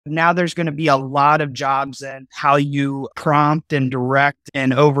Now there's going to be a lot of jobs in how you prompt and direct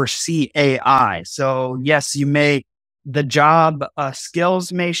and oversee AI. So yes, the job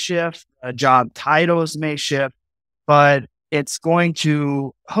skills may shift, job titles may shift, but it's going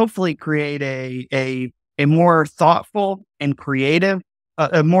to hopefully create a more thoughtful and creative,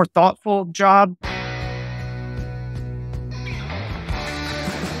 a more thoughtful job.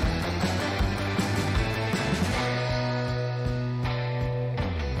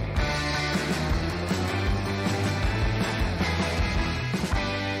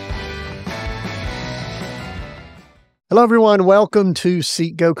 Hello, everyone. Welcome to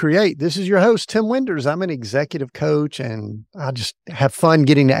Seek, Go, Create. This is your host, Tim Winders. I'm an executive coach, and I just have fun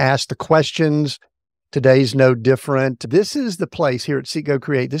getting to ask the questions. Today's no different. This is the place here at Seek, Go,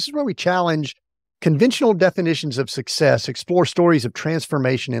 Create. This is where we challenge conventional definitions of success, explore stories of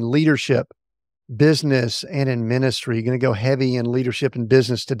transformation in leadership, business, and in ministry. You're going to go heavy in leadership and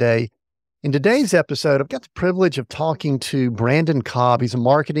business today. In today's episode, I've got the privilege of talking to Branden Cobb. He's a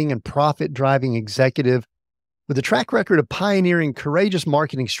marketing and profit-driving executive with a track record of pioneering courageous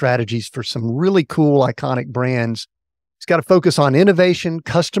marketing strategies for some really cool, iconic brands. He's got a focus on innovation,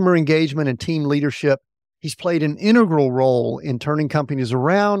 customer engagement, and team leadership. He's played an integral role in turning companies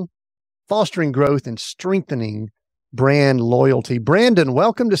around, fostering growth, and strengthening brand loyalty. Branden,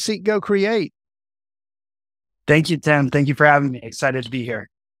 welcome to Seek, Go, Create. Thank you, Tim. Thank you for having me. Excited to be here.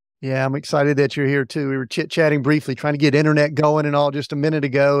 Yeah, I'm excited that you're here too. We were chit-chatting briefly, trying to get internet going and all just a minute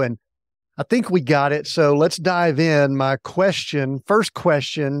ago, and I think we got it. So let's dive in. First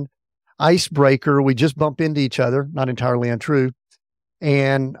question, icebreaker. We just bump into each other, not entirely untrue.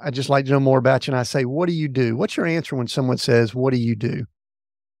 And I'd just like to know more about you. And I say, what do you do? What's your answer when someone says, what do you do?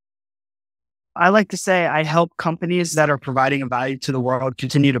 I like to say I help companies that are providing a value to the world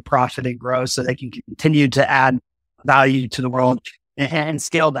continue to profit and grow so they can continue to add value to the world and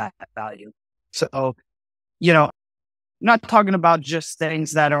scale that value. So, I'm not talking about just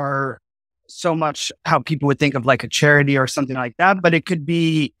things that are so much how people would think of like a charity or something like that, but it could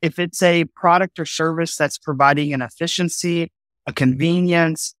be if it's a product or service that's providing an efficiency, a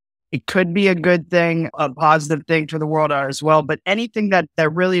convenience, it could be a good thing, a positive thing to the world as well. But anything that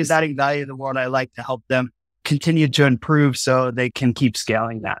really is adding value to the world, I like to help them continue to improve so they can keep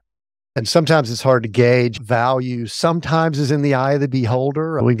scaling that. And sometimes it's hard to gauge value. Sometimes is in the eye of the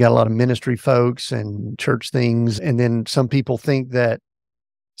beholder. We've got a lot of ministry folks and church things. And then some people think that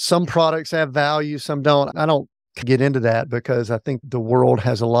some products have value, some don't. I don't get into that because I think the world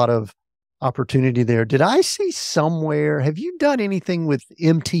has a lot of opportunity there. Did I see somewhere, have you done anything with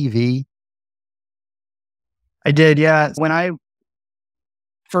MTV? I did, yeah. When I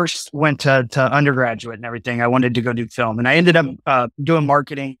first went to undergraduate and everything, I wanted to go do film. And I ended up doing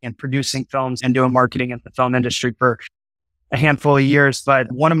marketing and producing films and doing marketing in the film industry for a handful of years.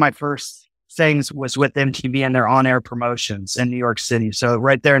 But one of my first things was with MTV and their on-air promotions in New York City. So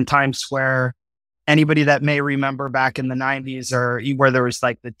right there in Times Square, anybody that may remember back in the 90s or where there was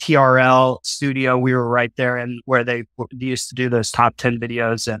like the TRL studio, we were right there and where they used to do those top 10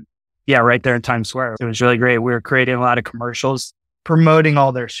 videos. And yeah, right there in Times Square. It was really great. We were creating a lot of commercials, promoting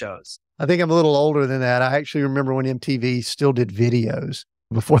all their shows. I think I'm a little older than that. I actually remember when MTV still did videos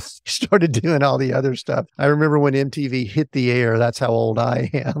before they started doing all the other stuff. I remember when MTV hit the air. That's how old I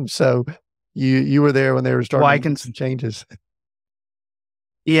am. So you were there when they were starting some changes.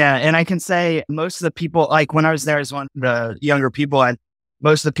 Yeah. And I can say most of the people, like when I was there as one of the younger people, and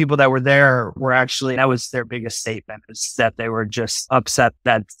most of the people that were there were actually, that was their biggest statement, is that they were just upset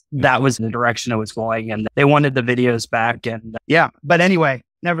that that was the direction it was going and they wanted the videos back. And yeah, but anyway,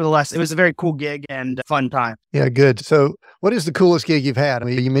 nevertheless, it was a very cool gig and a fun time. Yeah, good. So what is the coolest gig you've had? I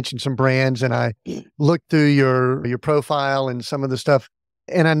mean, you mentioned some brands and I looked through your profile and some of the stuff,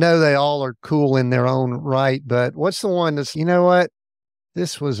 and I know they all are cool in their own right, but what's the one that's, you know what,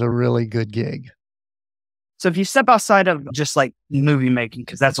 this was a really good gig? So if you step outside of just like movie making,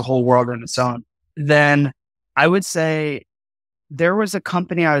 because that's a whole world in its own, then I would say there was a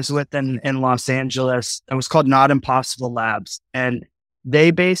company I was with in Los Angeles. It was called Not Impossible Labs. And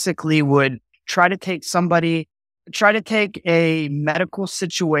they basically would try to take a medical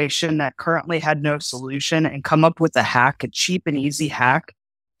situation that currently had no solution and come up with a cheap and easy hack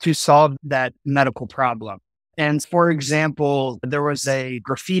to solve that medical problem. And for example, there was a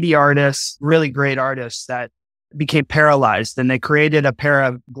graffiti artist, really great artist, that became paralyzed, and they created a pair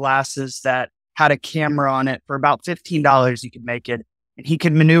of glasses that had a camera on it for about $15. You could make it. And he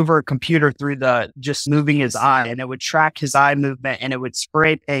could maneuver a computer through just moving his eye, and it would track his eye movement, and it would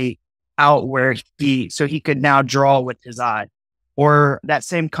spray paint out so he could now draw with his eye. Or that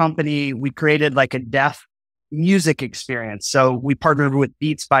same company, we created like a deaf music experience. So we partnered with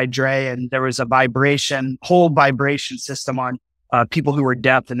Beats by Dre, and there was a whole vibration system on people who were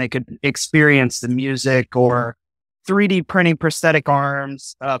deaf, and they could experience the music, or 3D printing prosthetic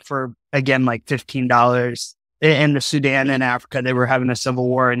arms for, again, like $15. In the Sudan and Africa, they were having a civil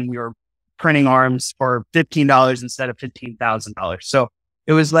war, and we were printing arms for $15 instead of $15,000. So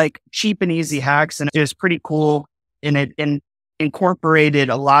it was like cheap and easy hacks, and it was pretty cool. And it incorporated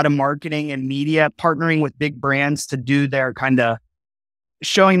a lot of marketing and media, partnering with big brands to do their kind of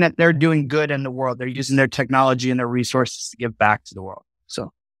showing that they're doing good in the world. They're using their technology and their resources to give back to the world.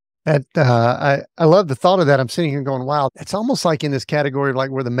 So I love the thought of that. I'm sitting here going, wow, it's almost like in this category of like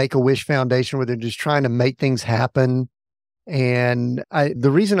where the Make-A-Wish Foundation, where they're just trying to make things happen. And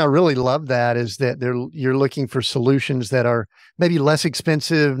the reason I really love that is that you're looking for solutions that are maybe less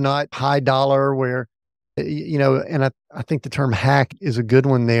expensive, not high dollar, where, and I think the term hack is a good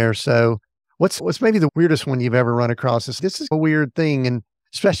one there. So what's maybe the weirdest one you've ever run across? This is a weird thing. And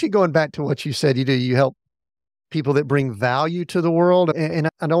especially going back to what you said, you help people that bring value to the world. And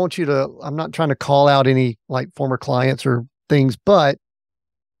I don't want I'm not trying to call out any like former clients or things, but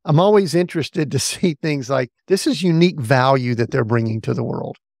I'm always interested to see things like this is unique value that they're bringing to the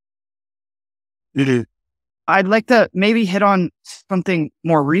world. Mm-hmm. I'd like to maybe hit on something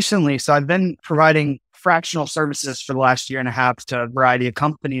more recently. So I've been providing fractional services for the last year and a half to a variety of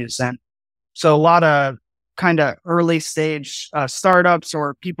companies. And so a lot of kind of early stage startups,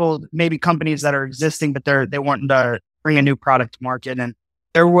 or people, maybe companies that are existing, but they want to bring a new product to market. And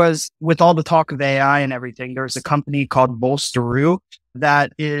there was, with all the talk of AI and everything, there's a company called Bolsteroo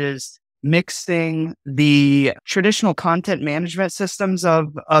that is mixing the traditional content management systems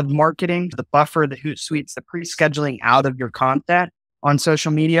of marketing, the buffer, the Hootsuite, the pre-scheduling out of your content on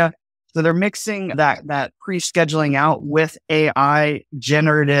social media. So they're mixing that pre-scheduling out with AI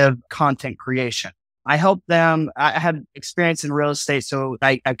generative content creation. I helped them. I had experience in real estate, so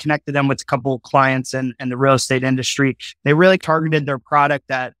I connected them with a couple of clients in the real estate industry. They really targeted their product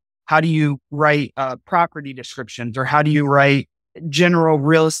at how do you write property descriptions, or how do you write general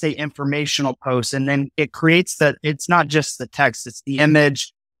real estate informational posts. And then it creates it's not just the text, it's the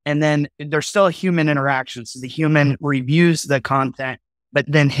image. And then there's still a human interaction. So the human reviews the content, but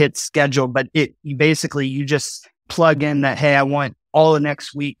then hits schedule. But you just plug in that, hey, I want all of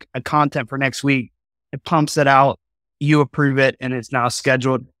next week, content for next week. It pumps it out, you approve it, and it's now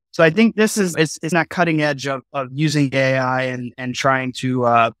scheduled. So I think it's not cutting edge of using AI and trying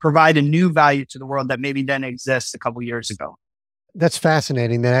to provide a new value to the world that maybe didn't exist a couple years ago. That's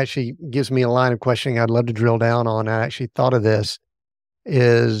fascinating. That actually gives me a line of questioning I'd love to drill down on. I actually thought of this,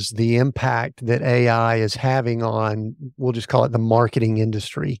 is the impact that AI is having on, we'll just call it the marketing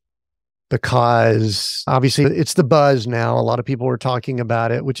industry, because obviously it's the buzz now. A lot of people are talking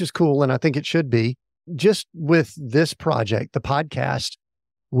about it, which is cool. And I think it should be. Just with this project, the podcast,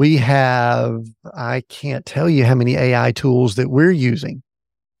 we have, I can't tell you how many AI tools that we're using,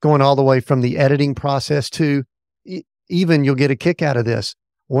 going all the way from the editing process to even, you'll get a kick out of this.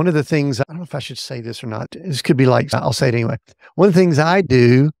 One of the things, I don't know if I should say this or not. This could be like, I'll say it anyway. One of the things I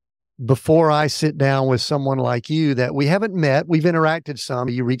do before I sit down with someone like you that we haven't met, we've interacted some,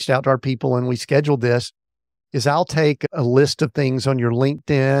 you reached out to our people and we scheduled this, is I'll take a list of things on your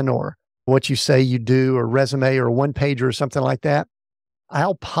LinkedIn or what you say you do, or resume, or one pager or something like that.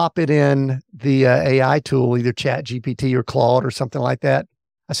 I'll pop it in the AI tool, either Chat GPT or Claude or something like that.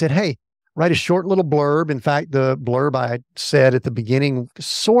 I said, hey, write a short little blurb. In fact, the blurb I said at the beginning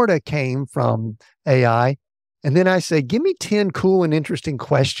sort of came from AI. And then I say, give me 10 cool and interesting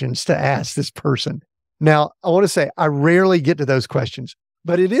questions to ask this person. Now, I want to say I rarely get to those questions,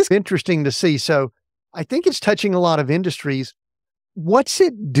 but it is interesting to see. So I think it's touching a lot of industries. What's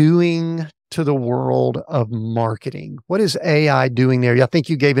it doing to the world of marketing? What is AI doing there? I think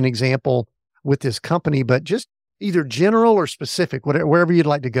you gave an example with this company, but just either general or specific, wherever you'd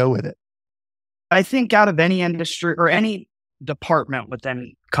like to go with it. I think out of any industry or any department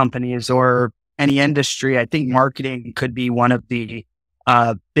within companies or any industry, I think marketing could be one of the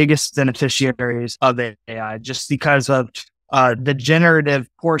biggest beneficiaries of AI, just because of the generative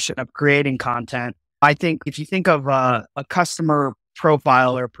portion of creating content. I think if you think of a customer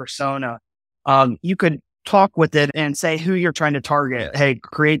profile or persona, you could talk with it and say who you're trying to target. Hey,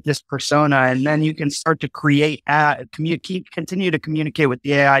 create this persona. And then you can start to continue to communicate with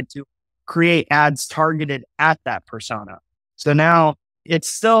the AI to create ads targeted at that persona. So now it's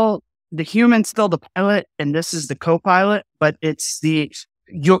still the human's still the pilot and this is the co-pilot, but it's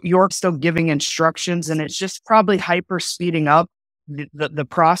you're still giving instructions, and it's just probably hyper speeding up the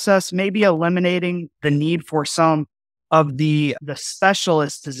process, maybe eliminating the need for some of the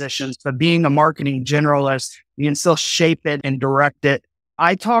specialist positions, but being a marketing generalist, you can still shape it and direct it.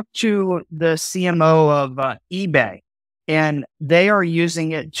 I talked to the CMO of eBay, and they are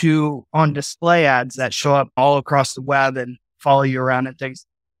using it on display ads that show up all across the web and follow you around and things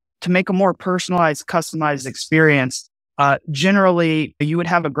to make a more personalized, customized experience. Generally, you would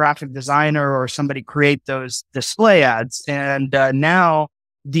have a graphic designer or somebody create those display ads. And now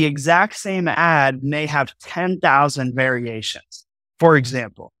the exact same ad may have 10,000 variations, for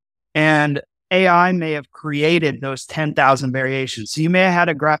example. And AI may have created those 10,000 variations. So you may have had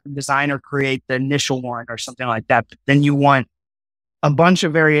a graphic designer create the initial one or something like that. But then you want a bunch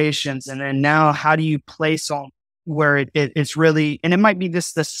of variations. And then now how do you place on where it's really, and it might be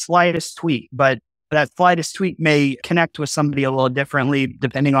just the slightest tweak, but that slightest tweak may connect with somebody a little differently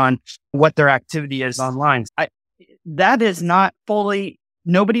depending on what their activity is online. That is not fully,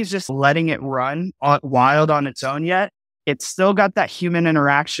 nobody's just letting it run wild on its own yet. It's still got that human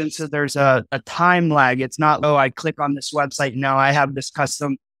interaction. So there's a time lag. It's not, oh, I click on this website. Now I have this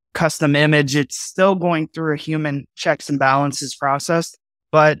custom image. It's still going through a human checks and balances process.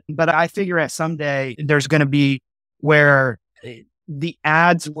 But I figure at someday there's going to be where the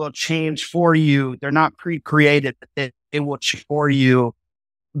ads will change for you. They're not pre-created, but it will change for you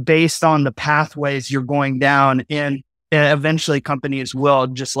based on the pathways you're going down. And eventually companies will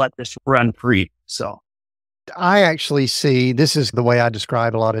just let this run free. So I actually see, this is the way I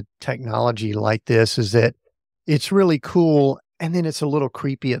describe a lot of technology like this, is that it's really cool. And then it's a little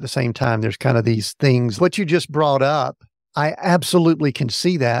creepy at the same time. There's kind of these things. What you just brought up, I absolutely can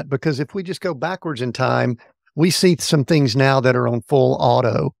see that, because if we just go backwards in time, we see some things now that are on full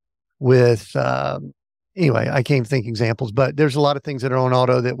auto with, anyway, I can't think examples, but there's a lot of things that are on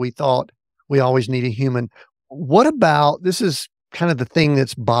auto that we thought we always need a human. What about, this is kind of the thing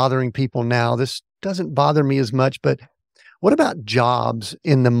that's bothering people now. This doesn't bother me as much, but what about jobs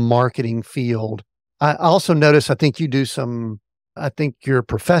in the marketing field? I also notice, I think you're a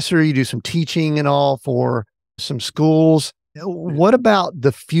professor, you do some teaching and all for some schools. What about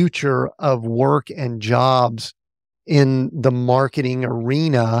the future of work and jobs in the marketing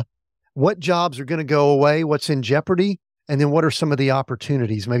arena? What jobs are going to go away? What's in jeopardy? And then what are some of the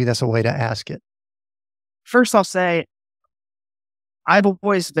opportunities? Maybe that's a way to ask it. First, I'll say I've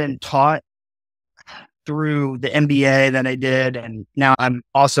always been taught through the MBA that I did. And now I'm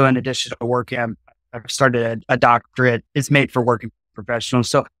also, in addition to working, I've started a doctorate. It's made for working professionals.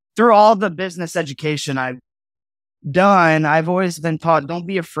 So through all the business education I've done, I've always been taught, don't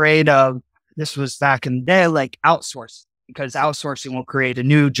be afraid of, this was back in the day, like outsource, because outsourcing will create a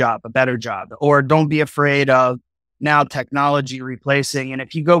new job, a better job. Or don't be afraid of now technology replacing. And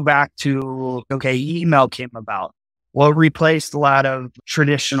if you go back to, okay, email came about. Well, it replaced a lot of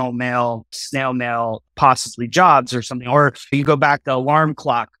traditional mail, snail mail, possibly jobs or something. Or you go back, the alarm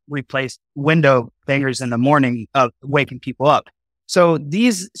clock replaced window bangers in the morning of waking people up. So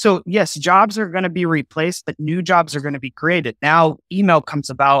yes, jobs are going to be replaced, but new jobs are going to be created. Now email comes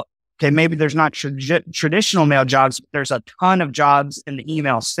about. Okay, maybe there's not traditional mail jobs, but there's a ton of jobs in the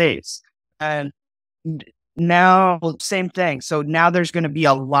email space. And now, same thing. So now there's going to be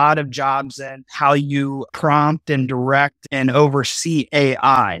a lot of jobs in how you prompt and direct and oversee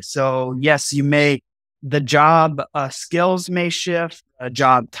AI. So yes, the job skills may shift,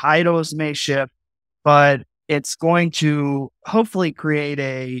 job titles may shift, but it's going to hopefully create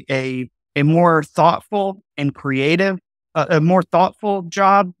a more thoughtful and creative, a more thoughtful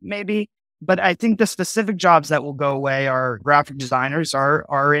job maybe. But I think the specific jobs that will go away are graphic designers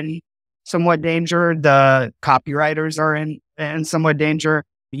are in somewhat danger. The copywriters are in somewhat danger.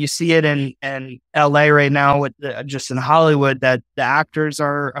 You see it in LA right now with just in Hollywood that the actors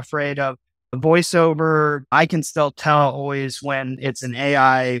are afraid of the voiceover. I can still tell always when it's an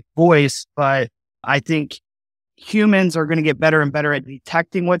AI voice, but I think humans are going to get better and better at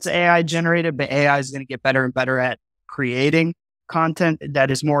detecting what's AI generated, but AI is going to get better and better at creating content that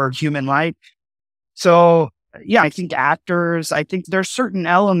is more human-like. So yeah, I think there's certain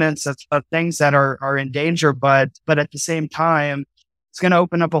elements of things that are in danger, but at the same time, it's going to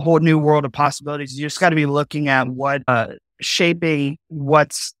open up a whole new world of possibilities. You just got to be looking at shaping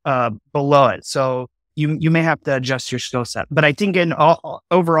what's below it. So you may have to adjust your skill set, but I think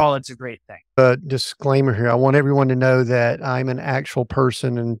overall, it's a great thing. Disclaimer here. I want everyone to know that I'm an actual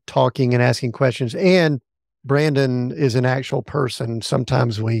person and talking and asking questions, and Branden is an actual person.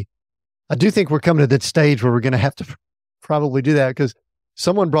 Sometimes I do think we're coming to that stage where we're going to have to probably do that, because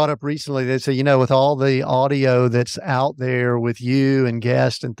someone brought up recently, they say, with all the audio that's out there with you and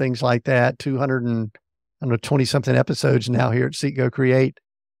guests and things like that, 20 something episodes now here at Seek Go Create,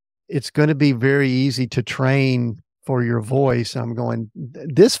 it's going to be very easy to train for your voice. I'm going,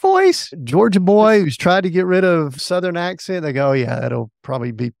 this voice, Georgia boy who's tried to get rid of Southern accent. They go, oh yeah, that'll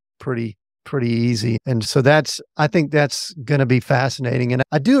probably be pretty easy. And so I think that's going to be fascinating. And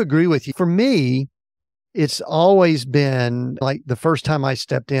I do agree with you. For me, it's always been like the first time I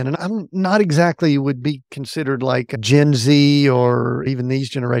stepped in, and I'm not exactly would be considered like a Gen Z or even these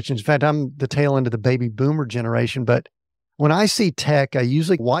generations. In fact, I'm the tail end of the baby boomer generation. But when I see tech, I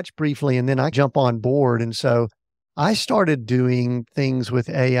usually watch briefly and then I jump on board. And so I started doing things with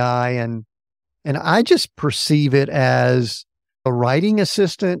AI, and I just perceive it as a writing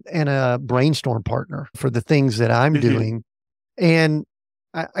assistant and a brainstorm partner for the things that I'm doing. And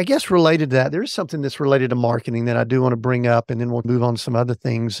I guess related to that, there's something that's related to marketing that I do want to bring up, and then we'll move on to some other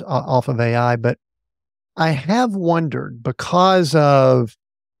things off of AI. But I have wondered, because of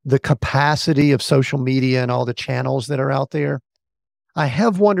the capacity of social media and all the channels that are out there, I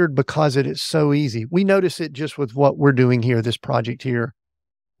have wondered, because it is so easy. We notice it just with what we're doing here, this project here,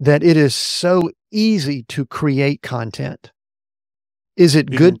 that it is so easy to create content. Is it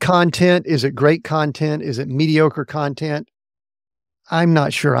good content? Is it great content? Is it mediocre content? I'm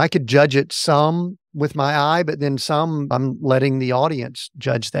not sure. I could judge it some with my eye, but then some I'm letting the audience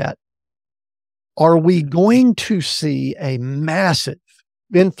judge that. Are we going to see a massive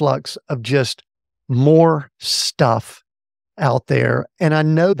influx of just more stuff out there? And I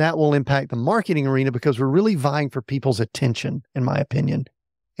know that will impact the marketing arena because we're really vying for people's attention, in my opinion.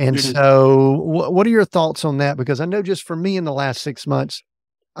 And so what are your thoughts on that? Because I know just for me in the last 6 months,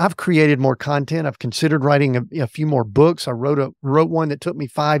 I've created more content. I've considered writing a few more books. I wrote one that took me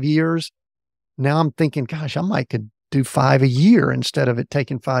 5 years. Now I'm thinking, gosh, I might could do 5 a year instead of it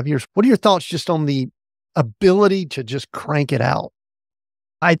taking 5 years. What are your thoughts just on the ability to just crank it out?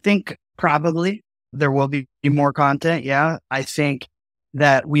 I think probably there will be more content. Yeah. I think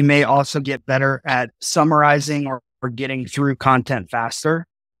that we may also get better at summarizing or getting through content faster.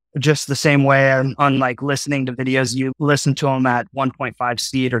 Just the same way on like listening to videos, you listen to them at 1.5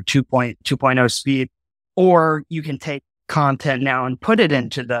 speed or 2.0 speed, or you can take content now and put it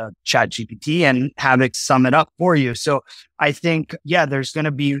into the chat GPT and have it sum it up for you. So I think, yeah, there's going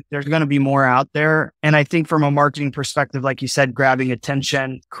to be more out there. And I think from a marketing perspective, like you said, grabbing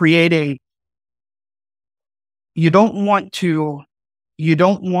attention, creating, you don't want to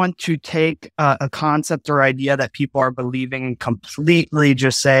take a concept or idea that people are believing and completely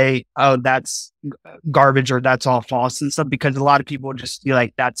just say, oh, that's garbage or that's all false and stuff, because a lot of people just be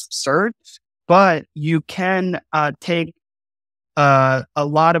like, that's absurd. But you can take a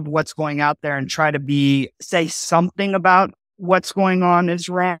lot of what's going out there and try to say something about what's going on is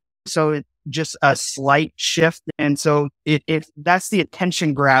wrong. So it's just a slight shift. And so if that's the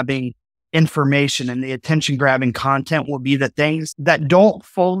attention grabbing information, and the attention grabbing content will be the things that don't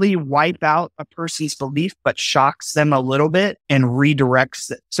fully wipe out a person's belief, but shocks them a little bit and redirects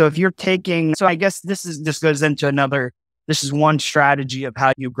it. So if you're so I guess this goes into this is one strategy of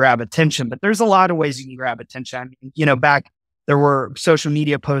how you grab attention, but there's a lot of ways you can grab attention. I mean, back there were social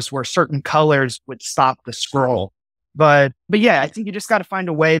media posts where certain colors would stop the scroll. But yeah, I think you just got to find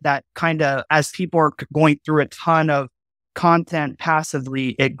a way that kind of, as people are going through a ton of content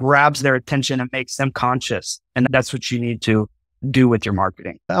passively, it grabs their attention and makes them conscious. And that's what you need to do with your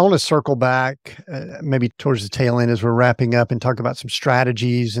marketing. I want to circle back maybe towards the tail end as we're wrapping up and talk about some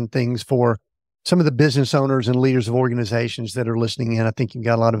strategies and things for some of the business owners and leaders of organizations that are listening in. I think you've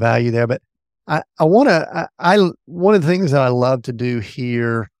got a lot of value there, but one of the things that I love to do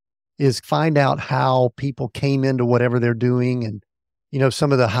here is find out how people came into whatever they're doing, and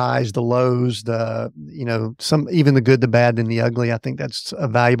some of the highs, the lows, even the good, the bad, and the ugly. I think that's a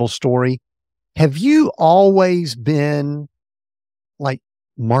valuable story. Have you always been like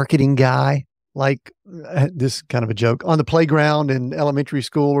marketing guy? Like this is kind of a joke on the playground in elementary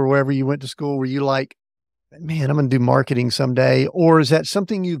school or wherever you went to school, were you like, man, I'm going to do marketing someday? Or is that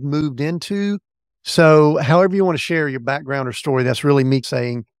something you've moved into? So however you want to share your background or story, that's really me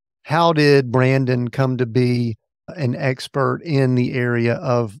saying, how did Branden come to be an expert in the area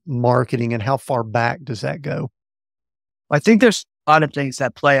of marketing, and how far back does that go? I think there's a lot of things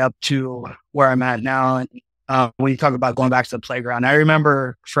that play up to where I'm at now. And when you talk about going back to the playground, I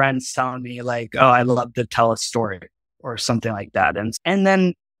remember friends telling me like, oh, I love to tell a story or something like that. And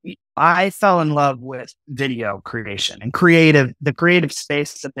then I fell in love with video creation and the creative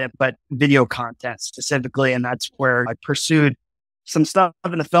space a bit, but video content specifically. And that's where I pursued some stuff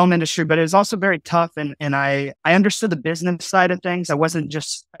in the film industry, but it was also very tough. And I understood the business side of things.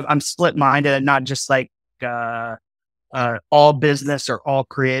 I'm split minded and not just like, all business or all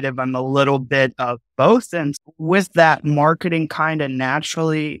creative. I'm a little bit of both. And with that, marketing kind of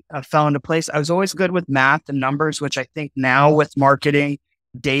naturally fell into place. I was always good with math and numbers, which I think now with marketing,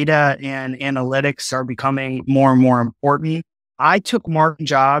 data and analytics are becoming more and more important. I took marketing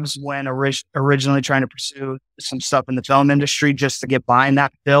jobs when originally trying to pursue some stuff in the film industry just to get by, and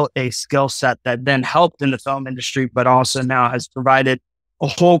that built a skill set that then helped in the film industry, but also now has provided a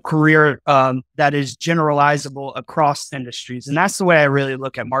whole career that is generalizable across industries. And that's the way I really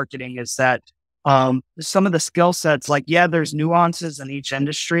look at marketing, is that some of the skill sets, like, yeah, there's nuances in each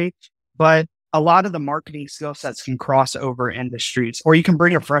industry, but a lot of the marketing skill sets can cross over industries, or you can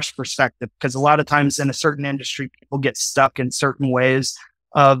bring a fresh perspective, because a lot of times in a certain industry, people get stuck in certain ways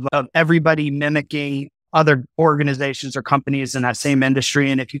of everybody mimicking other organizations or companies in that same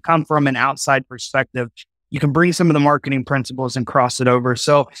industry. And if you come from an outside perspective, you can bring some of the marketing principles and cross it over.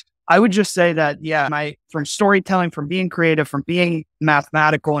 So I would just say that, yeah, from storytelling, from being creative, from being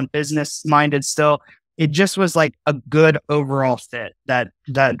mathematical and business minded still, it just was like a good overall fit that,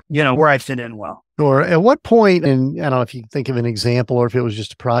 where I fit in well. Or at what point, and I don't know if you can think of an example or if it was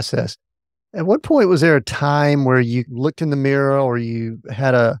just a process, at what point was there a time where you looked in the mirror or you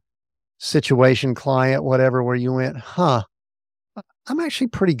had a situation, client, whatever, where you went, I'm actually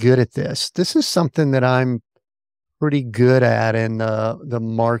pretty good at this. This is something that I'm pretty good at in the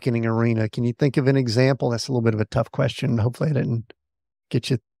marketing arena. Can you think of an example? That's a little bit of a tough question. Hopefully I didn't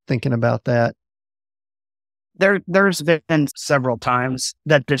get you thinking about that. There's been several times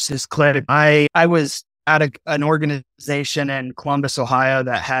that this has clicked. I was at an organization in Columbus, Ohio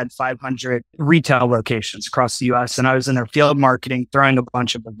that had 500 retail locations across the US. And I was in their field marketing, throwing a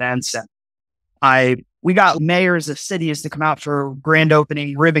bunch of events. And we got mayors of cities to come out for grand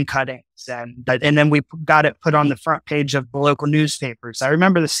opening ribbon cuttings. And then we got it put on the front page of the local newspapers. I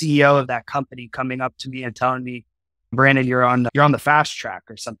remember the CEO of that company coming up to me and telling me, Branden, you're on the fast track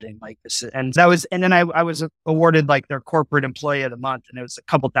or something like this. And then I was awarded like their corporate employee of the month, and it was a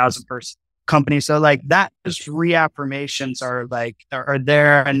couple thousand person company. So like that, just reaffirmations are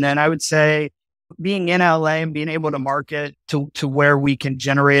there. And then I would say being in LA and being able to market to where we can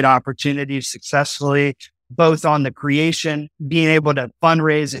generate opportunities successfully, both on the creation, being able to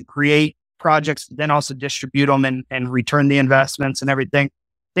fundraise and create projects, then also distribute them and return the investments and everything.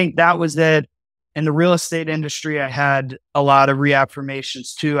 I think that was it. In the real estate industry, I had a lot of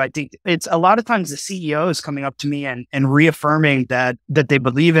reaffirmations too. I think it's a lot of times the CEO is coming up to me and reaffirming that they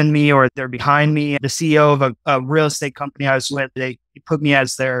believe in me or they're behind me. The CEO of a real estate company I was with, they put me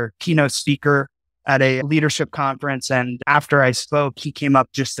as their keynote speaker at a leadership conference. And after I spoke, he came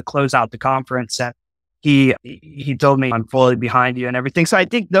up just to close out the conference. And he told me, I'm fully behind you and everything. So I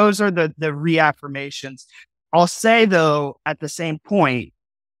think those are the reaffirmations. I'll say though, at the same point,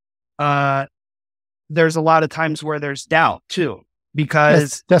 there's a lot of times where there's doubt too,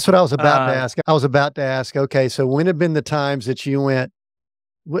 because that's what I was about to ask. I was about to ask, okay, so when have been the times that you went,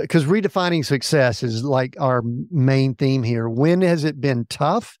 because redefining success is like our main theme here. When has it been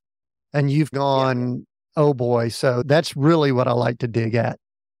tough and you've gone, oh boy. So that's really what I like to dig at.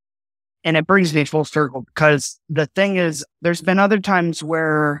 And it brings me full circle, because the thing is, there's been other times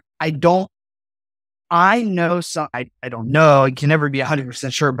where I don't know, I can never be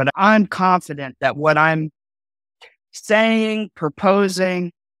 100% sure, but I'm confident that what I'm saying,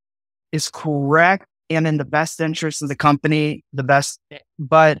 proposing is correct and in the best interest of the company,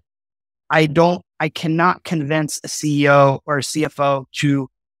 but I cannot convince a CEO or a CFO to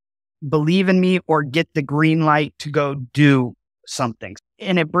believe in me or get the green light to go do something.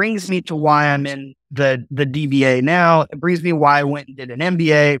 And it brings me to why I'm in the DBA now. It brings me why I went and did an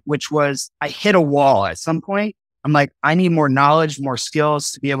MBA, which was I hit a wall at some point. I'm like, I need more knowledge, more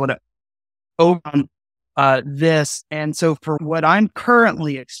skills to be able to overcome this. And so for what I'm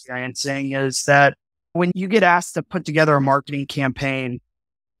currently experiencing is that when you get asked to put together a marketing campaign,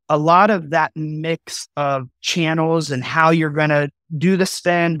 a lot of that mix of channels and how you're going to do the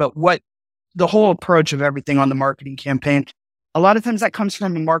spend, but what the whole approach of everything on the marketing campaign, a lot of times that comes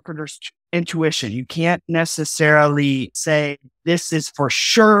from a marketer's intuition. You can't necessarily say this is for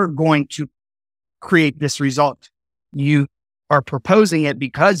sure going to create this result. You are proposing it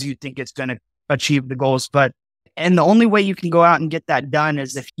because you think it's going to achieve the goals. And the only way you can go out and get that done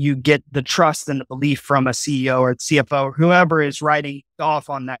is if you get the trust and the belief from a CEO or CFO or whoever is writing off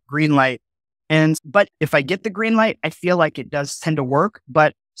on that green light. But if I get the green light, I feel like it does tend to work.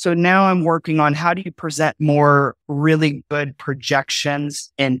 So now I'm working on how do you present more really good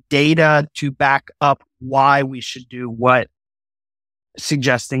projections and data to back up why we should do what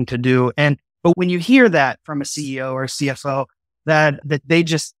suggesting to do. But when you hear that from a CEO or a CFO, that they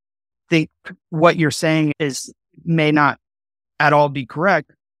just think what you're saying is may not at all be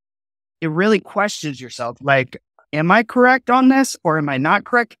correct, it really questions yourself. Like, am I correct on this or am I not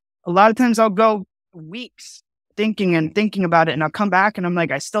correct? A lot of times I'll go weeks thinking about it, and I'll come back and I'm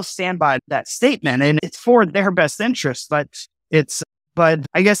like, I still stand by that statement, and it's for their best interest, but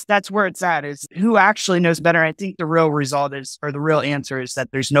I guess that's where it's at, is who actually knows better. I think the real result is, or the real answer is, that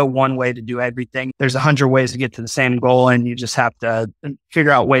there's no one way to do everything. There's 100 ways to get to the same goal, and you just have to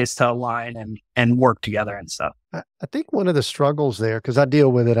figure out ways to align and work together and stuff. I think one of the struggles there, because I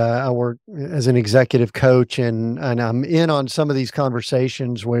deal with it, I work as an executive coach, and I'm in on some of these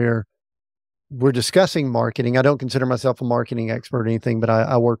conversations where we're discussing marketing. I don't consider myself a marketing expert or anything, but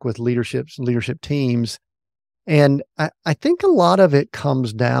I work with leadership teams. And I think a lot of it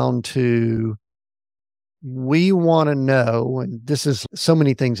comes down to, we want to know, and this is so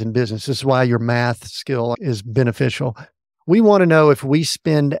many things in business, this is why your math skill is beneficial. We want to know if we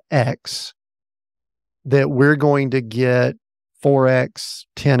spend X, that we're going to get 4X,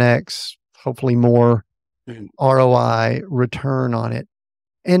 10X, hopefully more ROI return on it.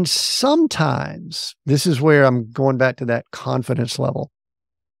 And sometimes, this is where I'm going back to that confidence level.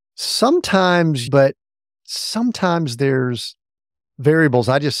 Sometimes there's variables.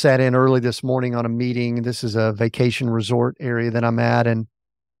 I just sat in early this morning on a meeting. This is a vacation resort area that I'm at, and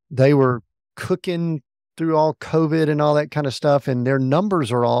they were cooking through all COVID and all that kind of stuff, and their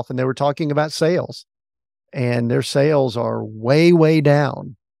numbers are off, and they were talking about sales, and their sales are way, way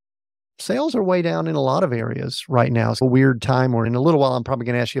down. Sales are way down in a lot of areas right now. It's a weird time. Or in a little while, I'm probably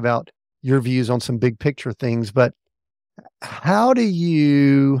going to ask you about your views on some big picture things, but how do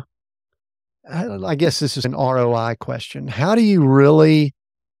you, I guess this is an ROI question. How do you really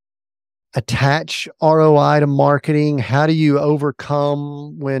attach ROI to marketing? How do you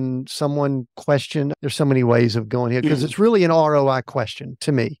overcome when someone questions? There's so many ways of going here, because it's really an ROI question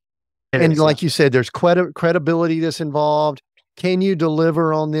to me. And like you said, there's credibility that's involved. Can you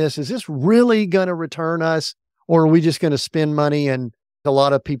deliver on this? Is this really going to return us, or are we just going to spend money? And a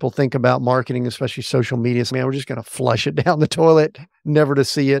lot of people think about marketing, especially social media, man, we're just going to flush it down the toilet, never to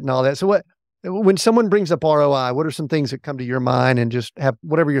see it and all that. So when someone brings up ROI, what are some things that come to your mind, and just have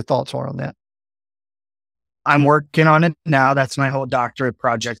whatever your thoughts are on that? I'm working on it now. That's my whole doctorate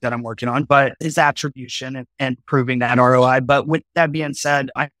project that I'm working on, but it's attribution and proving that ROI. But with that being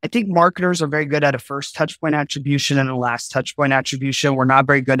said, I think marketers are very good at a first touch point attribution and a last touch point attribution. We're not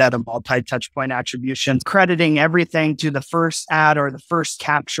very good at a multi-touch point attribution, crediting everything to the first ad or the first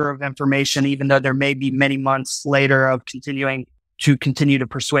capture of information, even though there may be many months later of continue to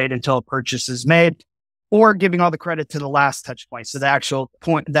persuade until a purchase is made, or giving all the credit to the last touch point. So the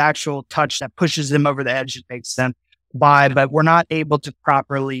actual touch that pushes them over the edge and makes them buy, but we're not able to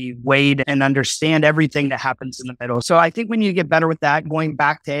properly weigh and understand everything that happens in the middle. So I think we need to get better with that. Going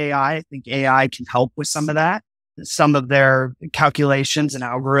back to AI, I think AI can help with some of that, some of their calculations and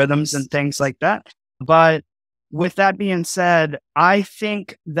algorithms and things like that. But with that being said, I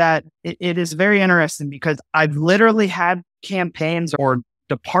think that it is very interesting, because I've literally had campaigns or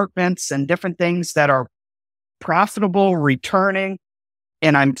departments and different things that are profitable, returning,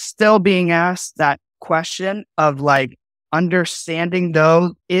 and I'm still being asked that question of like understanding,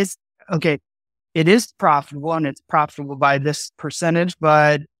 though, it is profitable and it's profitable by this percentage,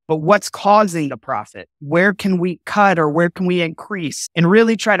 but what's causing the profit? Where can we cut, or where can we increase, and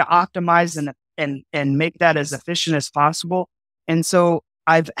really try to optimize and make that as efficient as possible. And so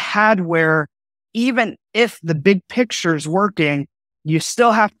I've had where, even if the big picture is working, you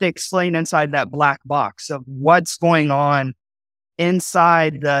still have to explain inside that black box of what's going on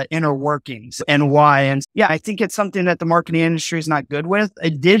inside the inner workings and why. And yeah, I think it's something that the marketing industry is not good with.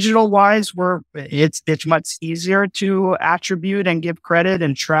 Digital wise, it's much easier to attribute and give credit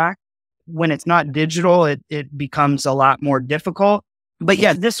and track. When it's not digital, it becomes a lot more difficult. But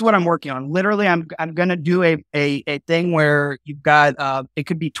yeah, this is what I'm working on. Literally, I'm going to do a thing where you've got, it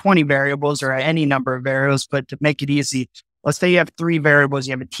could be 20 variables or any number of variables, but to make it easy, let's say you have 3 variables.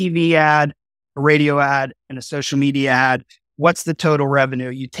 You have a TV ad, a radio ad, and a social media ad. What's the total revenue?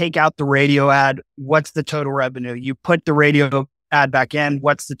 You take out the radio ad. What's the total revenue? You put the radio ad back in.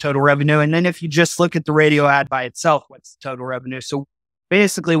 What's the total revenue? And then if you just look at the radio ad by itself, what's the total revenue? So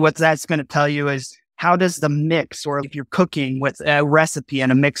basically what that's going to tell you is, how does the mix, or if you're cooking with a recipe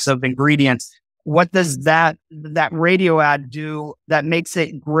and a mix of ingredients, what does that radio ad do that makes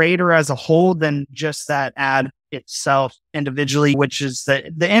it greater as a whole than just that ad itself individually, which is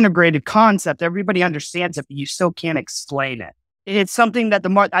the integrated concept. Everybody understands it, but you still can't explain it. It's something that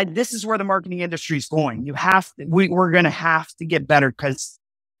this is where the marketing industry is going. We're going to have to get better, because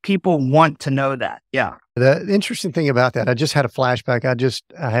people want to know that. Yeah. The interesting thing about that, I just had a flashback.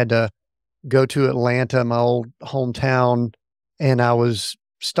 I had to go to Atlanta, my old hometown, and I was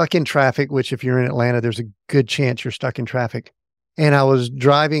stuck in traffic, which if you're in Atlanta, there's a good chance you're stuck in traffic. And I was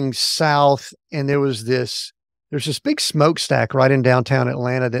driving south, and there's this big smokestack right in downtown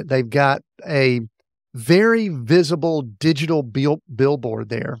Atlanta that they've got a very visible digital billboard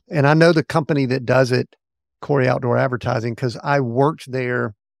there. And I know the company that does it, Corey Outdoor Advertising, because I worked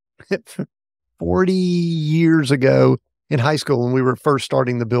there 40 years ago in high school when we were first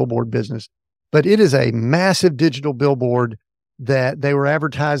starting the billboard business. But it is a massive digital billboard that they were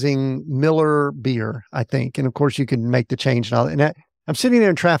advertising Miller beer, I think. And of course, you can make the change and all that. And I'm sitting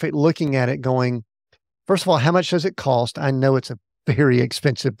there in traffic looking at it going, first of all, how much does it cost? I know it's very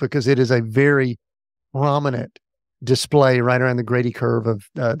expensive because it is a very prominent display right around the Grady curve of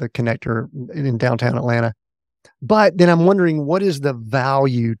the connector in downtown Atlanta. But then I'm wondering, what is the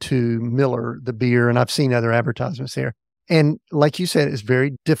value to Miller, the beer? And I've seen other advertisements there. And like you said, it's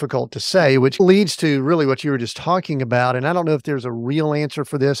very difficult to say, which leads to really what you were just talking about. And I don't know if there's a real answer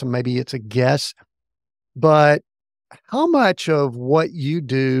for this, and maybe it's a guess, but how much of what you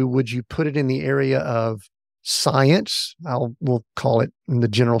do would you put it in the area of science? We'll call it in the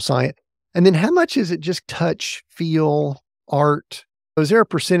general science. And then how much is it just touch, feel, art? Is there a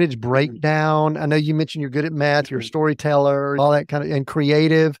percentage breakdown? I know you mentioned you're good at math, you're a storyteller, all that kind of, and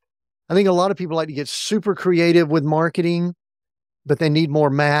creative. I think a lot of people like to get super creative with marketing, but they need more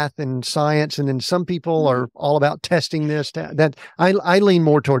math and science. And then some people are all about testing this. That I lean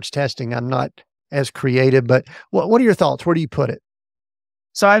more towards testing. I'm not as creative, but what are your thoughts? Where do you put it?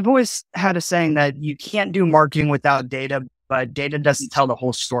 So I've always had a saying that you can't do marketing without data, but data doesn't tell the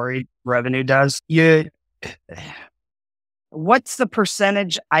whole story. Revenue does. What's the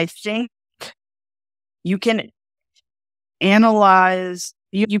percentage? I think you can analyze,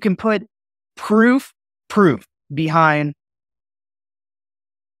 you can put proof behind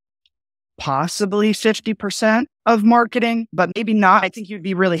possibly 50% of marketing, but maybe not. I think you'd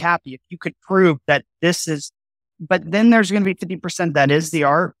be really happy if you could prove that this is, but then there's going to be 50% that is the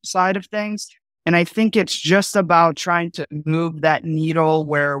art side of things. And I think it's just about trying to move that needle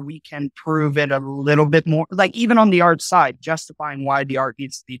where we can prove it a little bit more, like even on the art side, justifying why the art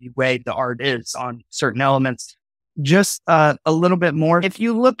needs to be the way the art is on certain elements, just a little bit more. If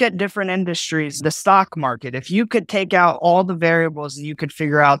you look at different industries, the stock market, if you could take out all the variables and you could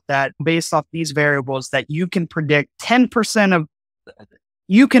figure out that based off these variables that you can predict 10% of,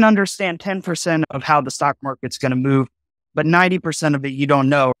 you can understand 10% of how the stock market's going to move, but 90% of it, you don't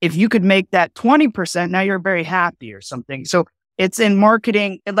know. If you could make that 20%, now you're very happy or something. So it's in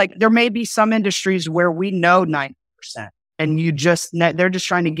marketing. Like there may be some industries where we know 90% and they're just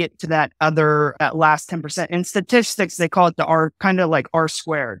trying to get to that last 10%. In statistics, they call it the R, kind of like R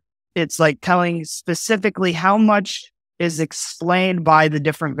squared. It's like telling specifically how much is explained by the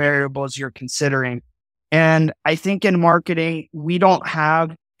different variables you're considering. And I think in marketing, we don't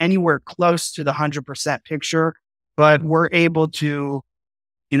have anywhere close to the 100% picture. But we're able to,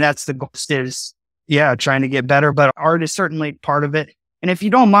 and that's the goal is, trying to get better, but art is certainly part of it. And if you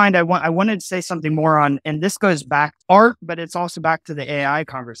don't mind, I wanted to say something more on, and this goes back to art, but it's also back to the AI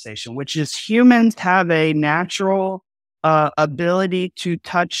conversation, which is humans have a natural ability to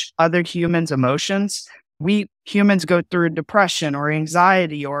touch other humans' emotions. We humans go through depression or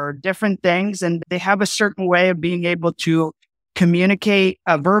anxiety or different things, and they have a certain way of being able to communicate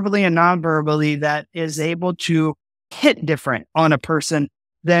verbally and non-verbally that is able to hit different on a person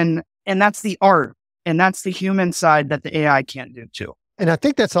and that's the art and that's the human side that the AI can't do too. And I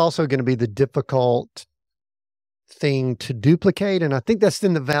think that's also going to be the difficult thing to duplicate. And I think that's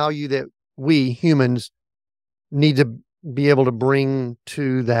then the value that we humans need to be able to bring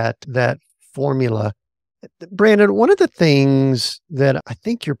to that formula. Branden, one of the things that I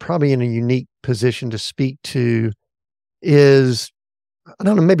think you're probably in a unique position to speak to is, I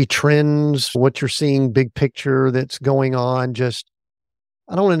don't know, maybe trends, what you're seeing, big picture that's going on.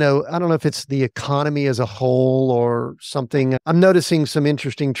 I don't know if it's the economy as a whole or something. I'm noticing some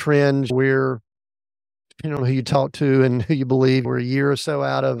interesting trends where, depending on who you talk to and who you believe, we're a year or so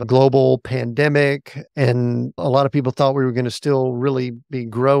out of a global pandemic. And a lot of people thought we were going to still really be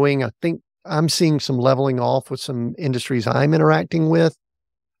growing. I think I'm seeing some leveling off with some industries I'm interacting with.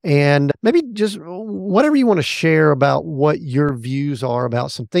 And maybe just whatever you want to share about what your views are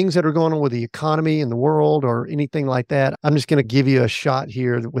about some things that are going on with the economy and the world or anything like that. I'm just going to give you a shot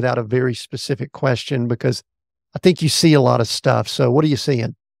here without a very specific question because I think you see a lot of stuff. So what are you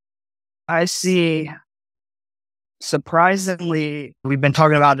seeing? I see, surprisingly, we've been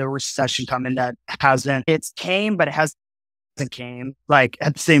talking about a recession coming that it's came, but it hasn't came. Like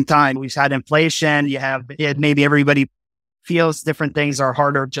at the same time, we've had inflation, maybe everybody feels different things are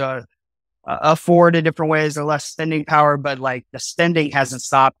harder to afford in different ways or less spending power, but like the spending hasn't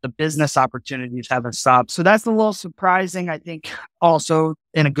stopped. The business opportunities haven't stopped. So that's a little surprising. I think also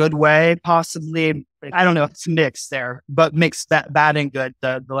in a good way, possibly. I don't know. It's mixed there, but mixed bad and good.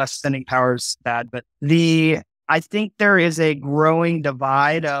 The less spending power is bad, but I think there is a growing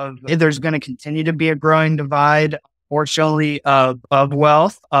divide there's going to continue to be a growing divide, fortunately, of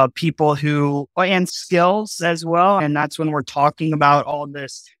wealth, of people and skills as well. And that's when we're talking about all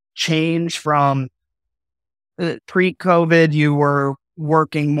this change from pre-COVID, you were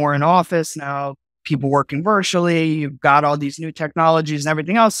working more in office. Now people working virtually, you've got all these new technologies and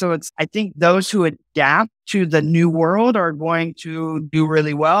everything else. So I think those who adapt to the new world are going to do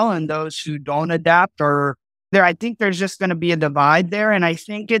really well. And those who don't adapt I think there's just going to be a divide there. And I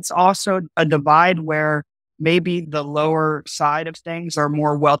think it's also a divide where maybe the lower side of things are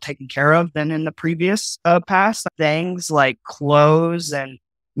more well taken care of than in the previous past. Things like clothes and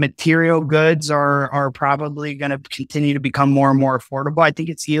material goods are probably going to continue to become more and more affordable. I think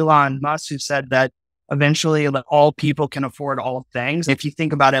it's Elon Musk who said that eventually all people can afford all things. If you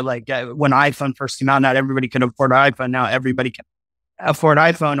think about it, like when iPhone first came out, not everybody could afford an iPhone. Now everybody can afford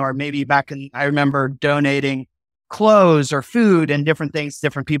iPhone. Or maybe I remember donating clothes or food and different things to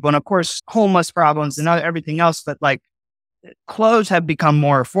different people. And of course, homeless problems and everything else. But like clothes have become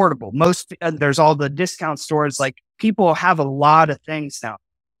more affordable. There's all the discount stores, like people have a lot of things now.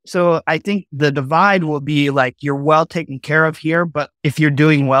 So I think the divide will be like, you're well taken care of here, but if you're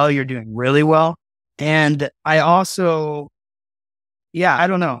doing well, you're doing really well. And I also, I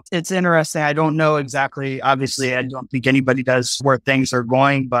don't know. It's interesting. I don't know exactly. Obviously, I don't think anybody does where things are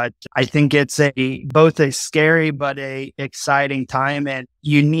going, but I think it's both a scary, but a exciting time. And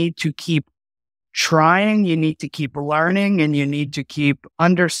you need to keep trying, you need to keep learning, and you need to keep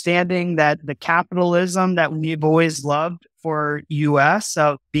understanding that the capitalism that we've always loved for US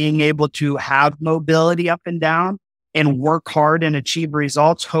of being able to have mobility up and down and work hard and achieve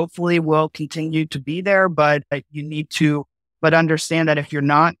results, hopefully will continue to be there. But you need to understand that if you're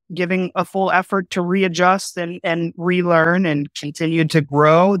not giving a full effort to readjust and relearn and continue to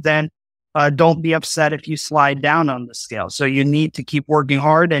grow, then don't be upset if you slide down on the scale. So you need to keep working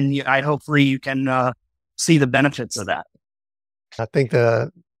hard, and hopefully you can see the benefits of that. I think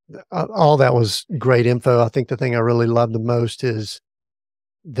all that was great info. I think the thing I really love the most is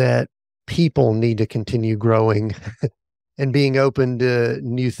that people need to continue growing and being open to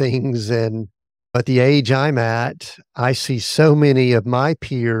new things. And at the age I'm at, I see so many of my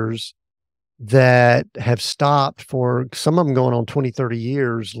peers that have stopped for some of them going on 20, 30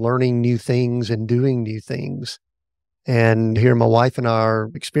 years, learning new things and doing new things. And here my wife and I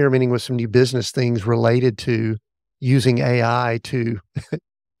are experimenting with some new business things related to using AI to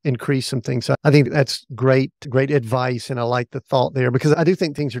increase some things. So I think that's great advice. And I like the thought there, because I do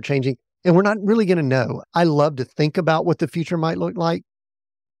think things are changing and we're not really going to know. I love to think about what the future might look like.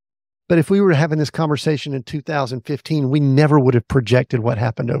 But if we were having this conversation in 2015, we never would have projected what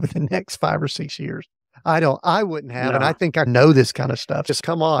happened over the next 5 or 6 years. I wouldn't have. No. And I think I know this kind of stuff. Just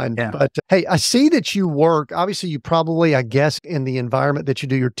come on. Yeah. But hey, I see that you work, obviously you probably, I guess, in the environment that you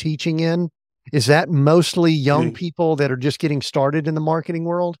do your teaching in, is that mostly young people that are just getting started in the marketing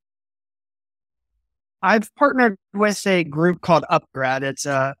world? I've partnered with a group called Upgrad. It's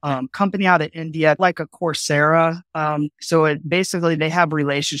a company out of India, like a Coursera. So basically they have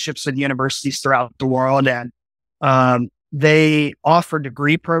relationships with universities throughout the world, and they offer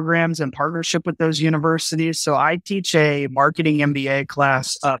degree programs in partnership with those universities. So I teach a marketing MBA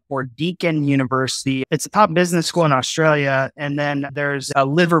class for Deakin University. It's a top business school in Australia. And then there's a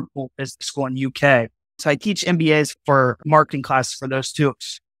Liverpool business school in UK. So I teach MBAs for marketing classes for those two.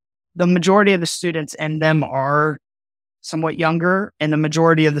 The majority of the students in them are somewhat younger, and the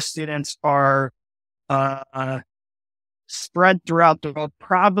majority of the students are spread throughout the world,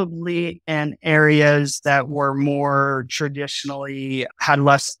 probably in areas that were more traditionally had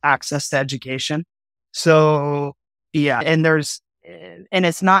less access to education. So and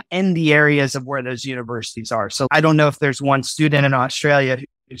it's not in the areas of where those universities are. So I don't know if there's one student in Australia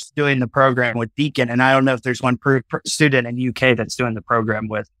who's doing the program with Deakin, and I don't know if there's one student in UK that's doing the program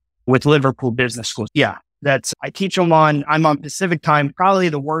with Liverpool Business School. Yeah, I teach them I'm on Pacific time, probably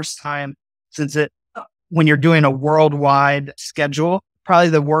the worst time, since when you're doing a worldwide schedule, probably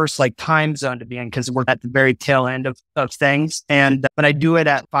the worst time zone to be in, because we're at the very tail end of things. But I do it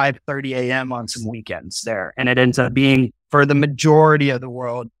at 5:30 a.m. on some weekends there. And it ends up being, for the majority of the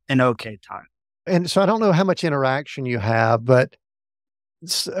world, an okay time. And so I don't know how much interaction you have, but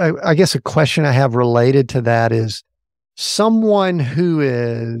I guess a question I have related to that is, someone who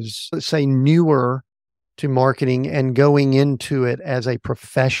is, let's say, newer to marketing and going into it as a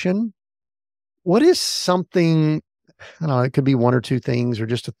profession, What is something, I don't know, it could be one or two things or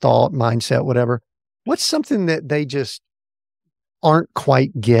just a thought, mindset, whatever. What's something that they just aren't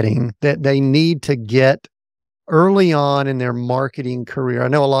quite getting that they need to get early on in their marketing career? I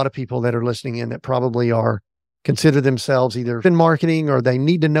know a lot of people that are listening in that probably are consider themselves either in marketing or they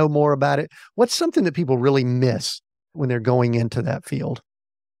need to know more about it. What's something that people really miss when they're going into that field?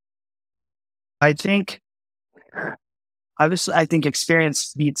 I think, obviously, I think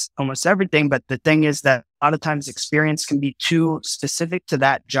experience beats almost everything. But the thing is that a lot of times experience can be too specific to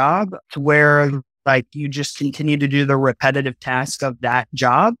that job to where like you just continue to do the repetitive task of that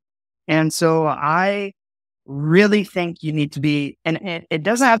job. And so I really think you need to be, and it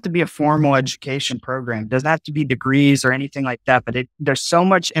doesn't have to be a formal education program. It doesn't have to be degrees or anything like that, but there's so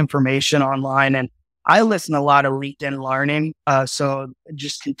much information online. And I listen to a lot of LinkedIn Learning. So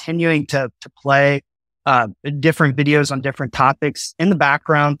just continuing to play different videos on different topics in the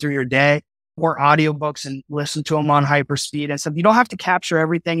background through your day, or audiobooks, and listen to them on hyperspeed and stuff. You don't have to capture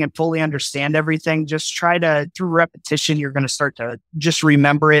everything and fully understand everything. Just try to, through repetition, you're going to start to just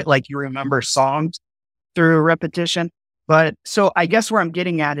remember it like you remember songs through repetition. But so I guess where I'm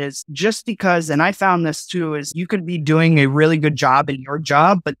getting at is just because, and I found this too, is you could be doing a really good job in your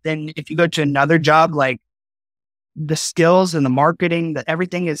job, but then if you go to another job, like the skills and the marketing, that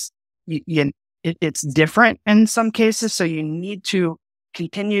everything is, it's different in some cases. So you need to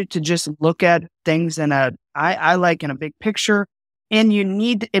continue to just look at things in I like in a big picture. And you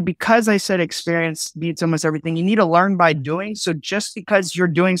need it, because I said experience beats almost everything. You need to learn by doing. So just because you're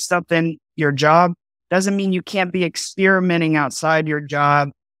doing stuff in your job doesn't mean you can't be experimenting outside your job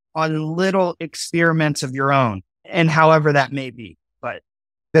on little experiments of your own, and however that may be. But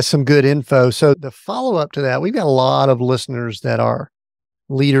that's some good info. So the follow-up to that, we've got a lot of listeners that are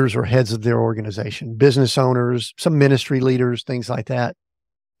leaders or heads of their organization, business owners, some ministry leaders, things like that.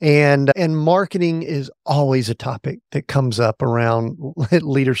 And marketing is always a topic that comes up around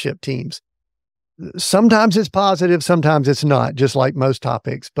leadership teams. Sometimes it's positive, sometimes it's not, just like most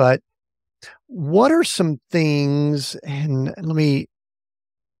topics. But what are some things, and let me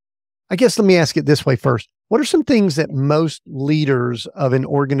ask it this way first. What are some things that most leaders of an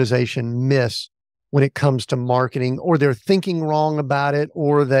organization miss when it comes to marketing, or they're thinking wrong about it,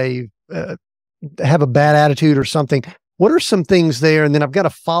 or they have a bad attitude or something? What are some things there? And then I've got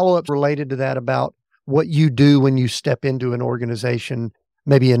a follow-up related to that about what you do when you step into an organization,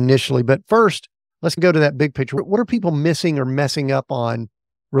 maybe initially. But first, let's go to that big picture. What are people missing or messing up on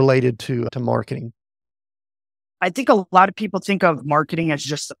related to marketing? I think a lot of people think of marketing as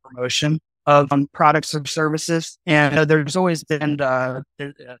just the promotion of products or services. And there's always been, I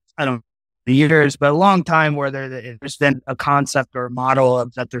don't know, years, but a long time where there's been a concept or a model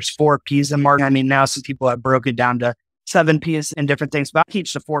of that there's 4 P's in marketing. I mean, now some people have broken it down to 7 P's and different things, but I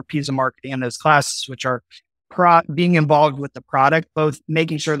teach the 4 P's of marketing in those classes, which are being involved with the product, both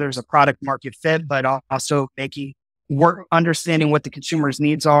making sure there's a product market fit, but also understanding what the consumer's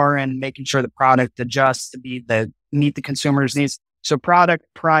needs are and making sure the product adjusts to meet the consumer's needs. So product,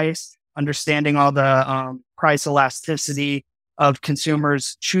 price, understanding all the price elasticity of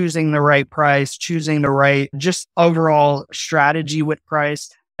consumers, choosing the right price, choosing the right, just overall strategy with price,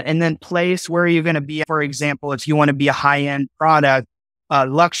 and then place, where are you going to be? For example, if you want to be a high-end product,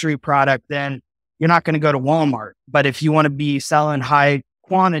 luxury product, then you're not going to go to Walmart. But if you want to be selling high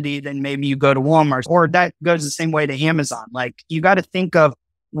quantity, then maybe you go to Walmart, or that goes the same way to Amazon. Like, you got to think of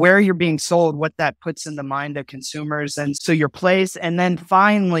where you're being sold, what that puts in the mind of consumers. And so your place. And then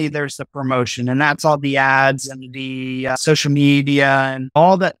finally, there's the promotion, and that's all the ads and the social media and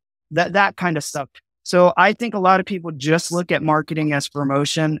all that kind of stuff. So I think a lot of people just look at marketing as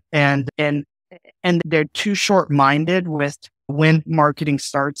promotion, and they're too short-minded with when marketing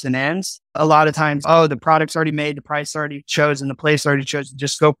starts and ends. A lot of times, the product's already made, the price already chosen, the place already chosen,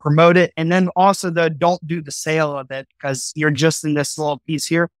 just go promote it. And then also don't do the sale of it, because you're just in this little piece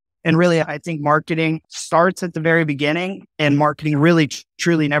here. And really, I think marketing starts at the very beginning, and marketing really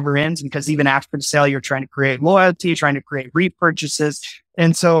truly never ends, because even after the sale, you're trying to create loyalty, trying to create repurchases.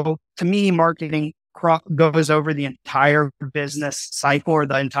 And so to me, marketing goes over the entire business cycle, or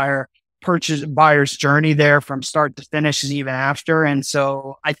the entire buyer's journey there from start to finish and even after. And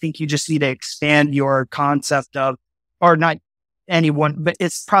so I think you just need to expand your concept of, or not anyone, but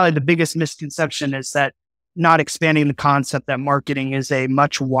it's probably the biggest misconception is that not expanding the concept that marketing is a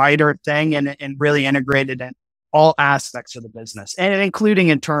much wider thing and really integrated in all aspects of the business, and including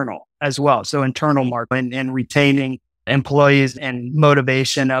internal as well. So internal marketing and retaining employees and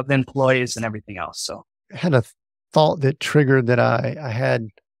motivation of employees and everything else. So I had a thought that triggered that I had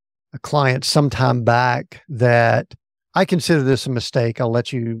a client some time back that I consider this a mistake. I'll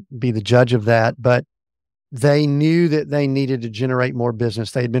let you be the judge of that. But they knew that they needed to generate more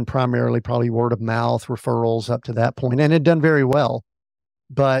business. They had been primarily probably word of mouth referrals up to that point and had done very well.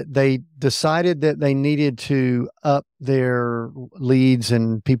 But they decided that they needed to up their leads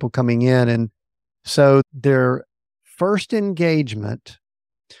and people coming in. And so their first engagement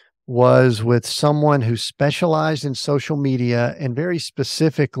was with someone who specialized in social media and very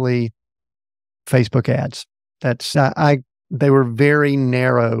specifically Facebook ads. They were very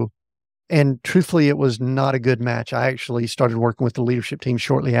narrow. And truthfully, it was not a good match. I actually started working with the leadership team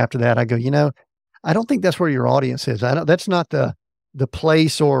shortly after that. I go, I don't think that's where your audience is. That's not the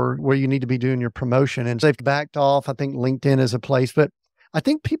place or where you need to be doing your promotion. And they've backed off. I think LinkedIn is a place, but I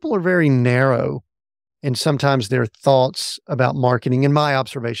think people are very narrow in sometimes their thoughts about marketing. In my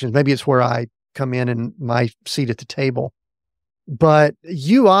observations, maybe it's where I come in my seat at the table. But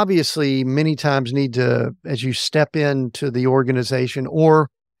you obviously many times need to, as you step into the organization or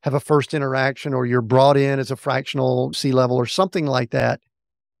have a first interaction, or you're brought in as a fractional C-level or something like that,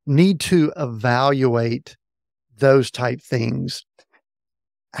 need to evaluate those type things.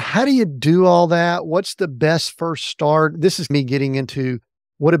 How do you do all that? What's the best first start? This is me getting into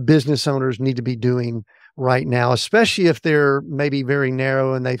what do business owners need to be doing right now, especially if they're maybe very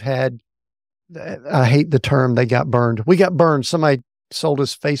narrow and they've had, I hate the term, they got burned. We got burned. Somebody sold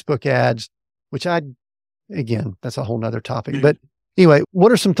us Facebook ads, which again, that's a whole nother topic. But anyway,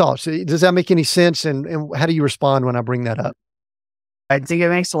 what are some thoughts? Does that make any sense? And how do you respond when I bring that up? I think it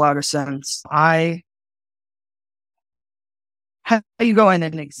makes a lot of sense. How you go in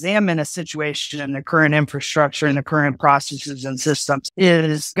and examine a situation and the current infrastructure and the current processes and systems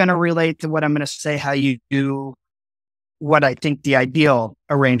is going to relate to what I'm going to say, how you do what I think the ideal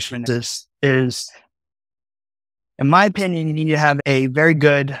arrangement is, in my opinion, you need to have a very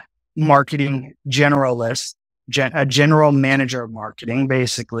good marketing generalist, a general manager of marketing,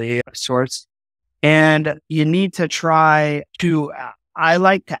 basically, of sorts. And you need to try to, I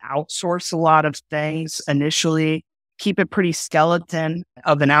like to outsource a lot of things initially, keep it pretty skeleton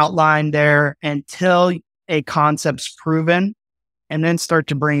of an outline there until a concept's proven, and then start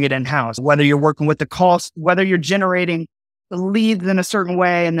to bring it in-house. Whether you're working with the calls, whether you're generating the leads in a certain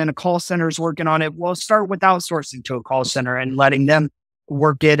way, and then a call center is working on it, we'll start with outsourcing to a call center and letting them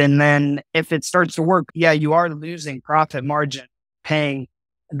work it. And then if it starts to work, yeah, you are losing profit margin paying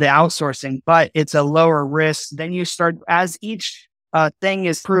the outsourcing, but it's a lower risk. Then you start, as each thing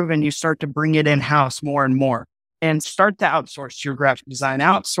is proven, you start to bring it in-house more and more and start to outsource your graphic design,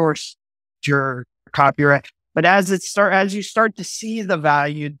 outsource your copyright. But as you start to see the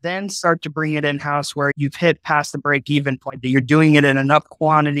value, then start to bring it in-house where you've hit past the break-even point, that you're doing it in enough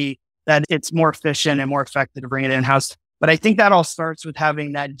quantity that it's more efficient and more effective to bring it in-house. But I think that all starts with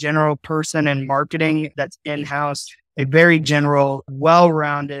having that general person in marketing that's in-house, a very general,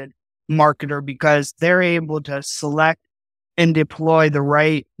 well-rounded marketer, because they're able to select and deploy the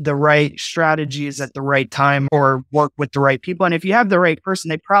right strategies at the right time or work with the right people. And if you have the right person,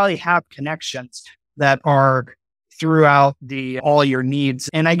 they probably have connections that are throughout all your needs.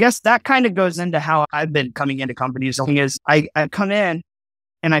 And I guess that kind of goes into how I've been coming into companies. The thing is, I come in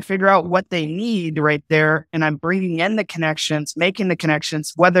and I figure out what they need right there. And I'm bringing in the connections, making the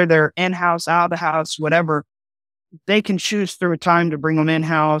connections, whether they're in-house, out of the house, whatever. They can choose through a time to bring them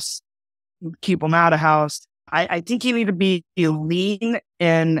in-house, keep them out of house. I think you need to be lean,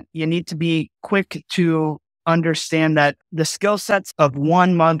 and you need to be quick to understand that the skill sets of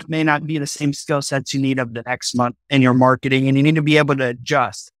 1 month may not be the same skill sets you need of the next month in your marketing. And you need to be able to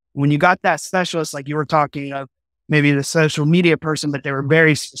adjust. When you got that specialist, like you were talking of, maybe the social media person, but they were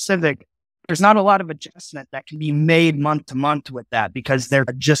very specific, there's not a lot of adjustment that can be made month to month with that, because they're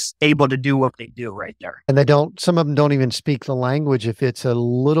just able to do what they do right there. And some of them don't even speak the language if it's a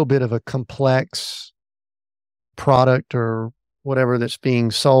little bit of a complex product or whatever that's being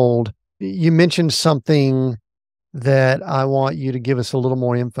sold. You mentioned something that I want you to give us a little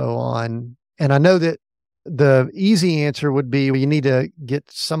more info on. And I know that the easy answer would be, well, you need to get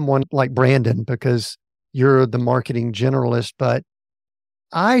someone like Branden because you're the marketing generalist. But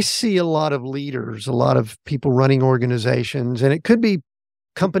I see a lot of leaders, a lot of people running organizations, and it could be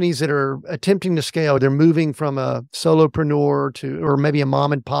companies that are attempting to scale. They're moving from a solopreneur or maybe a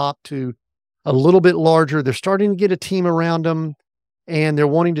mom and pop to a little bit larger. They're starting to get a team around them and they're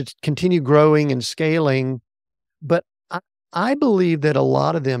wanting to continue growing and scaling. But I believe that a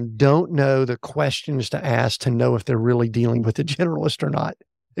lot of them don't know the questions to ask to know if they're really dealing with a generalist or not.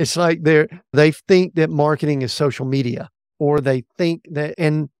 It's like they think that marketing is social media, or they think that,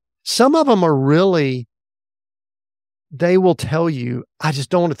 and some of them are really, they will tell you, I just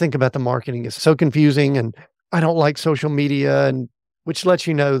don't want to think about the marketing. It's so confusing and I don't like social media, and which lets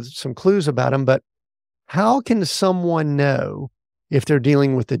you know some clues about them. But how can someone know if they're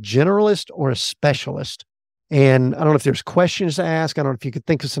dealing with a generalist or a specialist? And I don't know if there's questions to ask. I don't know if you could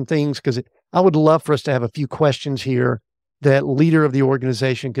think of some things, because I would love for us to have a few questions here that leader of the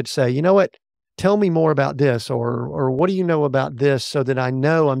organization could say, you know what, tell me more about this, or what do you know about this, so that I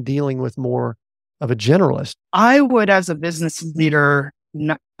know I'm dealing with more of a generalist. I would, as a business leader,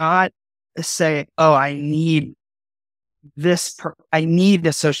 not say, oh, I need this, I need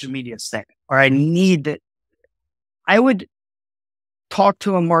the social media thing, or I need that. I would talk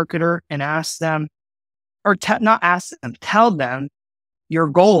to a marketer and ask them, or not ask them, tell them your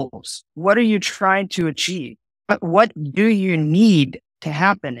goals. What are you trying to achieve? What do you need to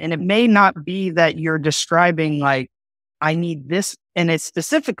happen? And it may not be that you're describing like, I need this, and it's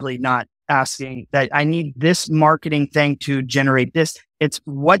specifically not asking that I need this marketing thing to generate this. It's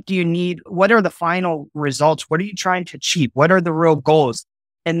what do you need? What are the final results? What are you trying to achieve? What are the real goals?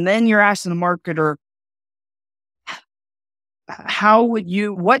 And then you're asking the marketer,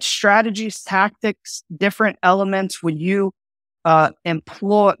 what strategies, tactics, different elements would you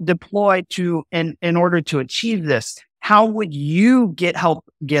deploy to in order to achieve this? How would you get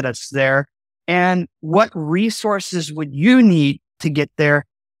us there? And what resources would you need to get there?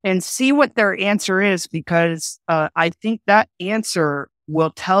 And see what their answer is, because I think that answer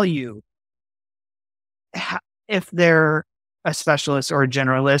will tell you if they're a specialist or a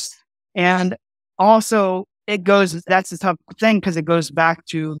generalist. And also, that's a tough thing, because it goes back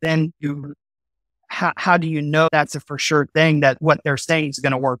to then how do you know that's a for sure thing, that what they're saying is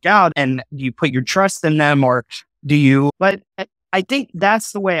going to work out, and do you put your trust in them, or do you? But I think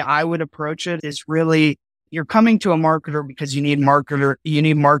that's the way I would approach it, is really, you're coming to a marketer because you need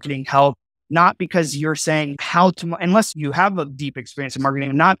marketing help, not because you're saying how to, unless you have a deep experience in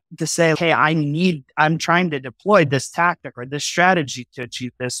marketing, not to say, hey, I'm trying to deploy this tactic or this strategy to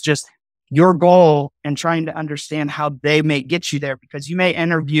achieve this, just your goal, and trying to understand how they may get you there, because you may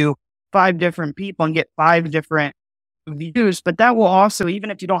interview 5 different people and get 5 different views, but that will also, even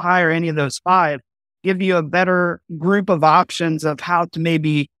if you don't hire any of those 5, give you a better group of options of how to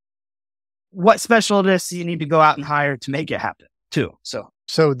maybe, what specialists you need to go out and hire to make it happen too.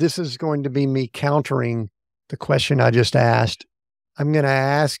 So this is going to be me countering the question I just asked. I'm going to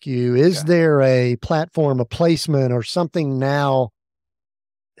ask you, is there a platform, a placement, or something now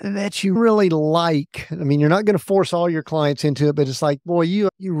that you really like? I mean, you're not going to force all your clients into it, but it's like, boy, you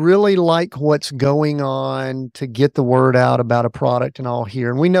really like what's going on to get the word out about a product and all here.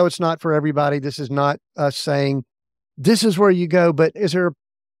 And we know it's not for everybody. This is not us saying this is where you go, but is there a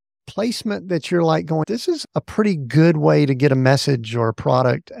placement that you're like going, this is a pretty good way to get a message or a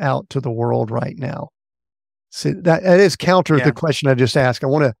product out to the world right now? So that is counter the question I just asked. I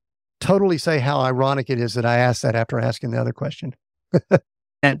want to totally say how ironic it is that I asked that after asking the other question.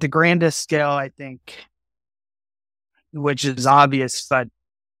 At the grandest scale, I think, which is obvious, but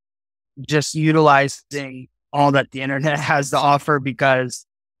just utilizing all that the internet has to offer, because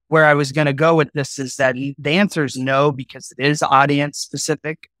where I was going to go with this is that the answer is no, because it is audience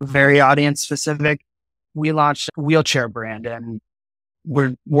specific, very audience specific. We launched a wheelchair brand, and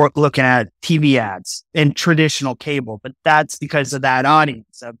we're looking at TV ads and traditional cable, but that's because of that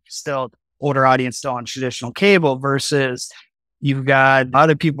audience. Still older audience still on traditional cable, versus you've got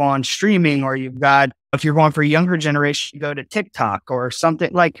other people on streaming, or you've got, if you're going for a younger generation, you go to TikTok or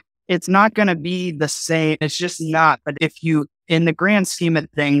something. Like, it's not going to be the same. It's just not. But if you, in the grand scheme of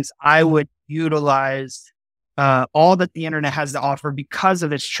things, I would utilize all that the internet has to offer, because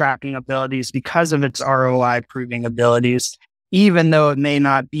of its tracking abilities, because of its ROI proving abilities, even though it may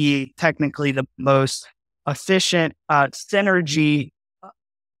not be technically the most efficient synergy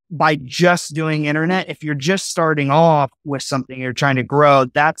by just doing internet. If you're just starting off with something you're trying to grow,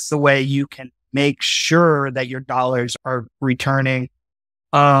 that's the way you can make sure that your dollars are returning.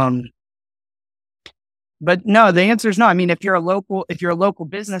 But no, the answer is no. I mean, if you're a local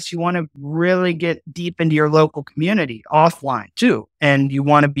business, you want to really get deep into your local community offline too. And you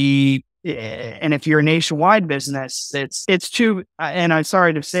want to be, and if you're a nationwide business, it's too, and I'm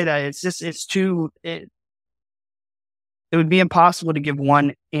sorry to say that, it would be impossible to give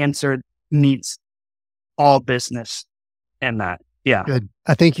one answer that meets all business in that. Yeah. Good.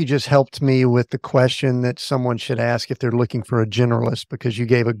 I think you just helped me with the question that someone should ask if they're looking for a generalist, because you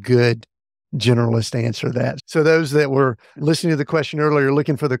gave a good generalist answer to that. So those that were listening to the question earlier,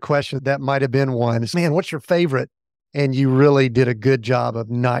 looking for the question, that might have been one. It's, man, what's your favorite? And you really did a good job of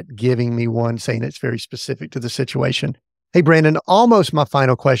not giving me one, saying it's very specific to the situation. Hey, Branden, almost my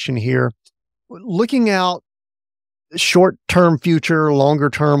final question here. Looking out short-term future, longer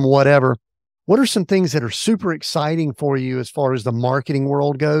term, whatever, What are some things that are super exciting for you as far as the marketing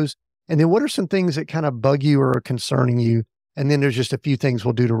world goes? And then what are some things that kind of bug you or are concerning you? And then there's just a few things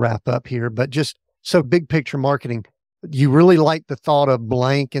we'll do to wrap up here. But just so big picture marketing, you really like the thought of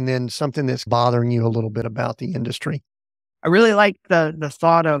blank and then something that's bothering you a little bit about the industry. I really like the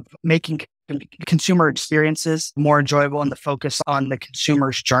thought of making consumer experiences more enjoyable and the focus on the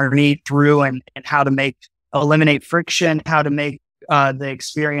consumer's journey through and how to eliminate friction, how to make the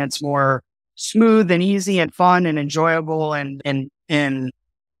experience more smooth and easy and fun and enjoyable and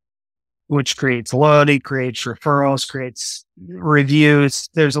which creates loyalty, creates referrals, creates reviews.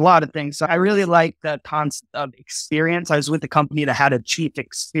 There's a lot of things. So I really like the concept of experience. I was with a company that had a chief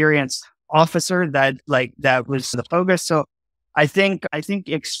experience officer that was the focus. So I think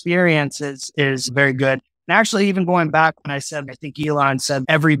experience is very good. And actually, even going back when I think Elon said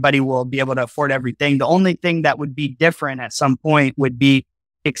everybody will be able to afford everything. The only thing that would be different at some point would be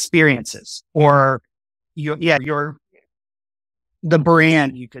experiences or the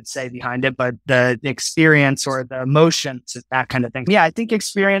brand, you could say, behind it, but the experience or the emotions, that kind of thing. Yeah, I think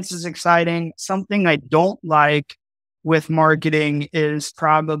experience is exciting. Something I don't like with marketing is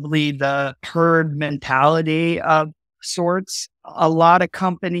probably the herd mentality of sorts. A lot of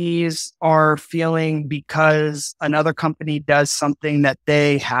companies are feeling because another company does something that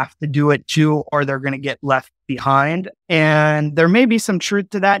they have to do it too, or they're going to get left behind. And there may be some truth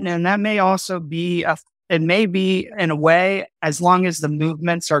to that. And that may also be it may be, in a way, as long as the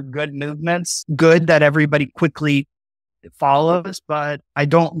movements are good movements, good that everybody quickly follows. But I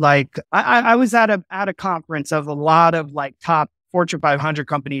don't like, I was at a conference of a lot of top Fortune 500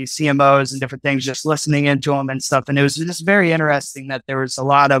 companies, CMOs and different things, just listening into them and stuff. And it was just very interesting that it was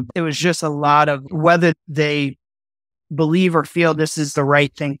just a lot of whether they believe or feel this is the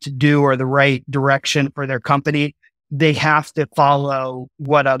right thing to do or the right direction for their company. They have to follow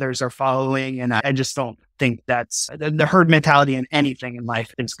what others are following. And I just don't think that's the herd mentality in anything in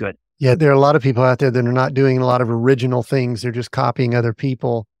life is good. Yeah, there are a lot of people out there that are not doing a lot of original things. They're just copying other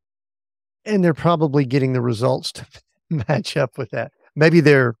people. And they're probably getting the results to match up with that. Maybe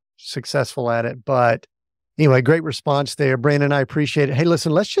they're successful at it. But anyway, great response there. Branden, I appreciate it. Hey,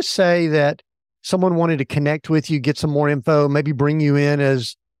 listen, let's just say that someone wanted to connect with you, get some more info, maybe bring you in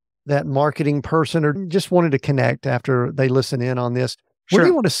as that marketing person, or just wanted to connect after they listen in on this. Sure. Where do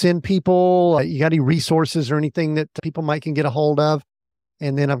you want to send people? You got any resources or anything that people can get a hold of?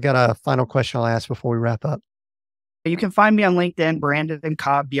 And then I've got a final question I'll ask before we wrap up. You can find me on LinkedIn, Branden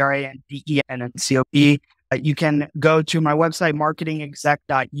Cobb, BrandenCobb. You can go to my website,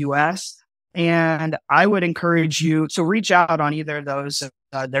 marketingexec.us. And I would encourage you to reach out on either of those.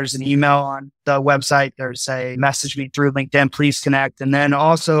 There's an email on the website. There's a message me through LinkedIn, please connect. And then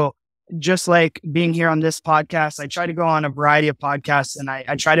also, just like being here on this podcast, I try to go on a variety of podcasts and I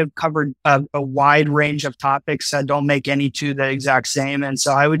try to cover a wide range of topics. I don't make any two the exact same. And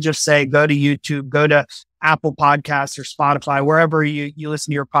so I would just say, go to YouTube, go to Apple Podcasts or Spotify, wherever you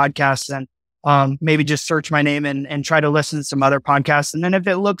listen to your podcasts, and maybe just search my name and try to listen to some other podcasts. And then if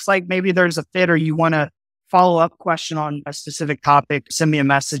it looks like maybe there's a fit or you want a follow-up question on a specific topic, send me a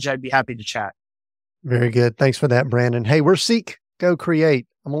message. I'd be happy to chat. Very good. Thanks for that, Branden. Hey, we're Seek, Go, Create.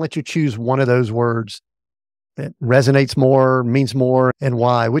 I'm going to let you choose one of those words that resonates more, means more, and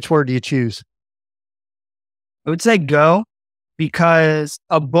why. Which word do you choose? I would say go, because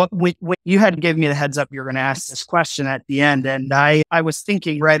a book, you had given me the heads up you're going to ask this question at the end. And I was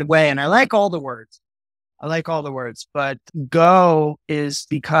thinking right away, and I like all the words. But go is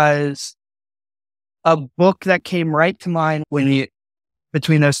because a book that came right to mind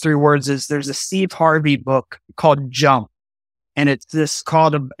between those three words is there's a Steve Harvey book called Jump. And it's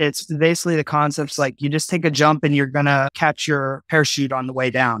basically the concepts like you just take a jump and you're going to catch your parachute on the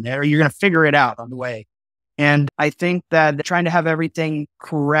way down, or you're going to figure it out on the way. And I think that trying to have everything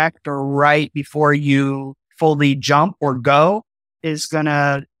correct or right before you fully jump or go is going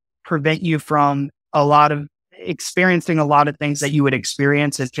to prevent you from experiencing a lot of things that you would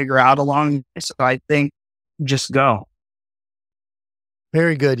experience and figure out along. So I think just go.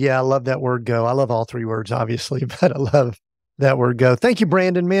 Very good. Yeah, I love that word go. I love all three words, obviously, but I love that word go. Thank you,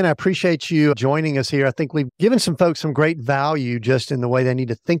 Branden. Man, I appreciate you joining us here. I think we've given some folks some great value just in the way they need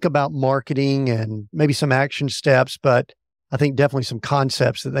to think about marketing and maybe some action steps, but I think definitely some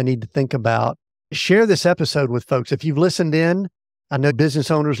concepts that they need to think about. Share this episode with folks. If you've listened in, I know business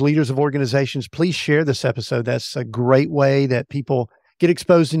owners, leaders of organizations, please share this episode. That's a great way that people get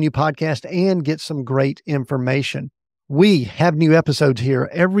exposed to new podcasts and get some great information. We have new episodes here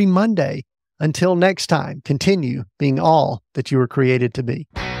every Monday. Until next time, continue being all that you were created to be.